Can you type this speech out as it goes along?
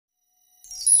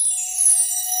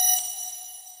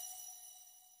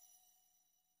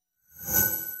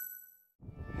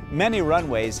Many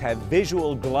runways have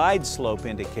visual glide slope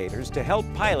indicators to help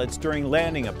pilots during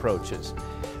landing approaches.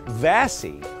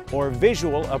 VASI, or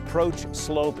Visual Approach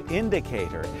Slope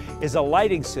Indicator, is a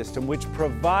lighting system which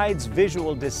provides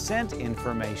visual descent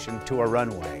information to a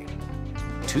runway.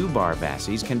 2-bar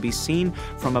VASIs can be seen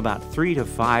from about 3 to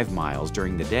 5 miles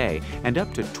during the day and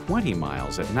up to 20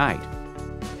 miles at night.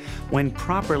 When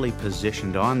properly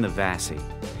positioned on the VASI,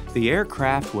 the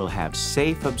aircraft will have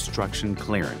safe obstruction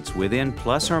clearance within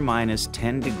plus or minus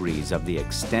 10 degrees of the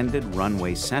extended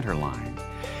runway center line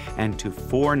and to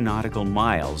 4 nautical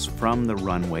miles from the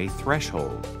runway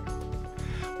threshold.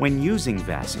 When using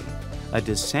VASI, a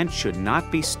descent should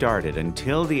not be started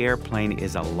until the airplane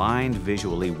is aligned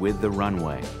visually with the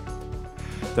runway.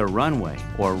 The runway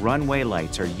or runway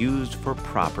lights are used for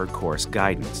proper course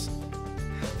guidance.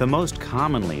 The most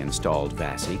commonly installed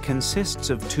VASI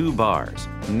consists of 2 bars,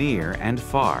 near and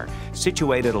far,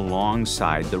 situated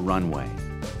alongside the runway.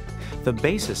 The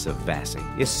basis of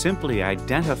VASI is simply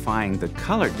identifying the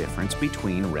color difference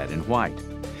between red and white.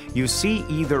 You see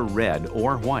either red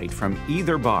or white from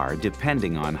either bar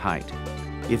depending on height.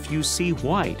 If you see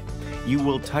white, you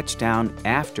will touch down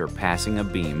after passing a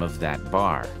beam of that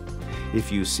bar.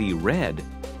 If you see red,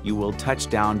 you will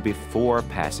touch down before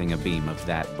passing a beam of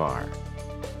that bar.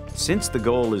 Since the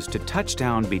goal is to touch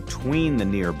down between the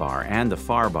near bar and the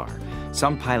far bar,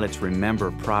 some pilots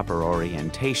remember proper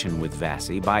orientation with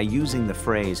VASI by using the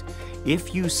phrase,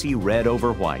 "If you see red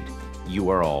over white, you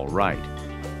are all right."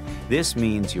 This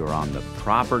means you're on the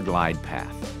proper glide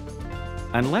path.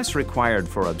 Unless required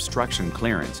for obstruction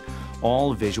clearance,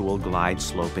 all visual glide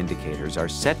slope indicators are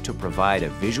set to provide a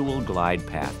visual glide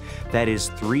path that is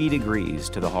 3 degrees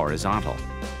to the horizontal.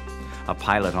 A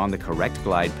pilot on the correct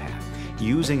glide path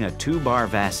using a 2-bar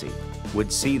VASI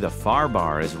would see the far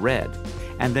bar as red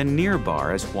and the near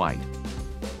bar as white.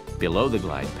 Below the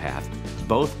glide path,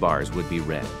 both bars would be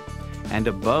red, and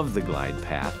above the glide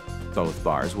path, both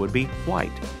bars would be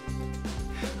white.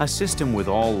 A system with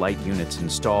all light units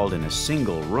installed in a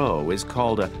single row is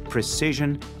called a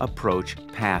Precision Approach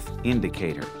Path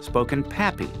Indicator, spoken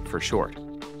PAPI for short.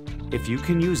 If you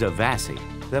can use a VASI,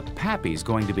 the PAPI is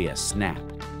going to be a snap.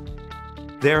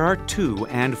 There are 2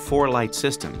 and 4 light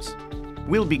systems.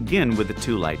 We'll begin with the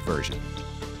 2-light version.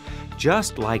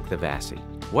 Just like the VASI,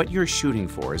 what you're shooting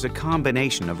for is a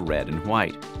combination of red and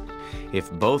white.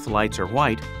 If both lights are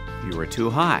white, you are too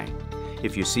high.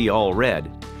 If you see all red,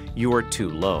 you are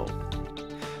too low.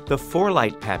 The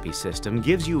 4-light PAPI system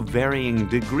gives you varying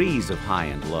degrees of high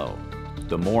and low.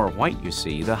 The more white you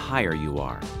see, the higher you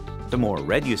are. The more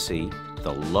red you see,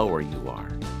 the lower you are.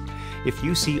 If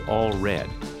you see all red,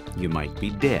 you might be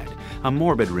dead, a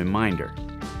morbid reminder.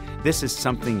 This is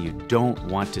something you don't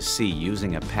want to see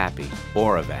using a PAPI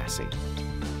or a VASI.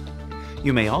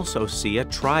 You may also see a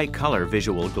tricolor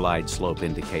visual glide slope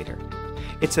indicator.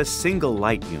 It's a single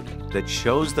light unit that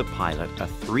shows the pilot a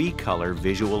 3-color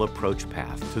visual approach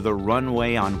path to the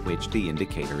runway on which the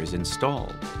indicator is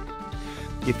installed.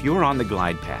 If you're on the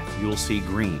glide path, you'll see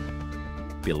green.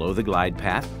 Below the glide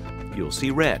path, you'll see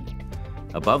red.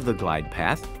 Above the glide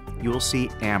path, you'll see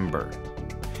amber.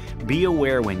 Be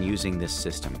aware when using this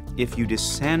system, if you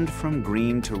descend from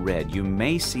green to red, you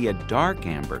may see a dark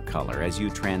amber color as you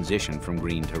transition from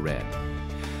green to red.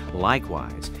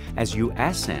 Likewise, as you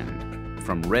ascend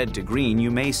from red to green, you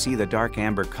may see the dark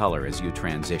amber color as you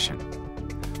transition.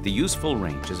 The useful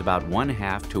range is about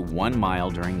 1/2 to 1 mile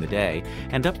during the day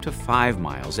and up to 5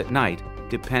 miles at night,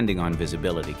 depending on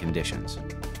visibility conditions.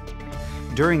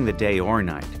 During the day or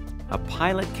night, a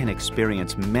pilot can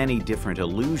experience many different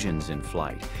illusions in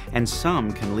flight, and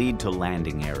some can lead to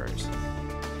landing errors.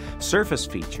 Surface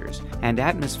features and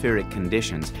atmospheric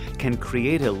conditions can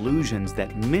create illusions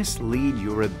that mislead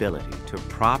your ability to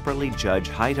properly judge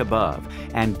height above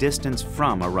and distance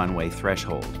from a runway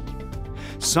threshold.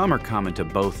 Some are common to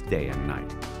both day and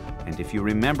night, and if you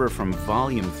remember from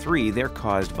Volume 3, they're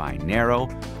caused by narrow,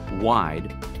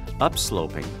 wide,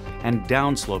 upsloping, and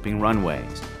downsloping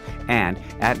runways, and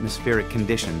atmospheric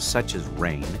conditions such as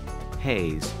rain,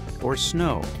 haze, or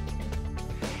snow.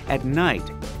 At night,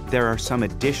 there are some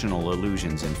additional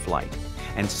illusions in flight,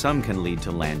 and some can lead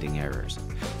to landing errors.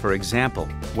 For example,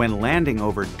 when landing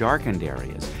over darkened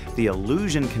areas, the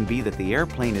illusion can be that the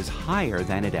airplane is higher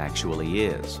than it actually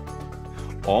is.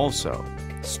 Also,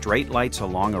 straight lights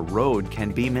along a road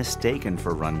can be mistaken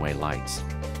for runway lights.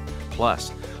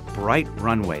 Plus, bright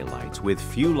runway lights with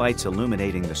few lights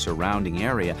illuminating the surrounding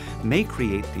area may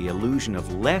create the illusion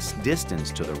of less distance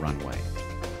to the runway.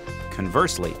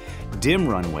 Conversely, dim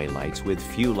runway lights with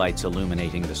few lights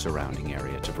illuminating the surrounding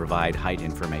area to provide height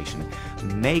information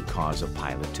may cause a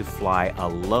pilot to fly a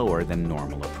lower than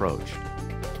normal approach.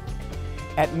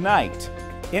 At night,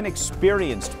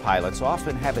 inexperienced pilots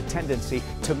often have a tendency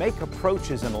to make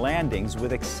approaches and landings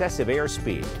with excessive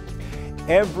airspeed.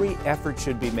 Every effort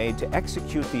should be made to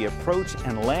execute the approach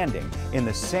and landing in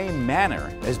the same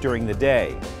manner as during the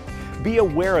day. Be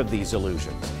aware of these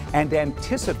illusions and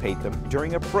anticipate them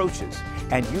during approaches,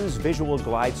 and use visual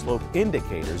glide slope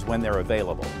indicators when they're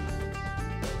available.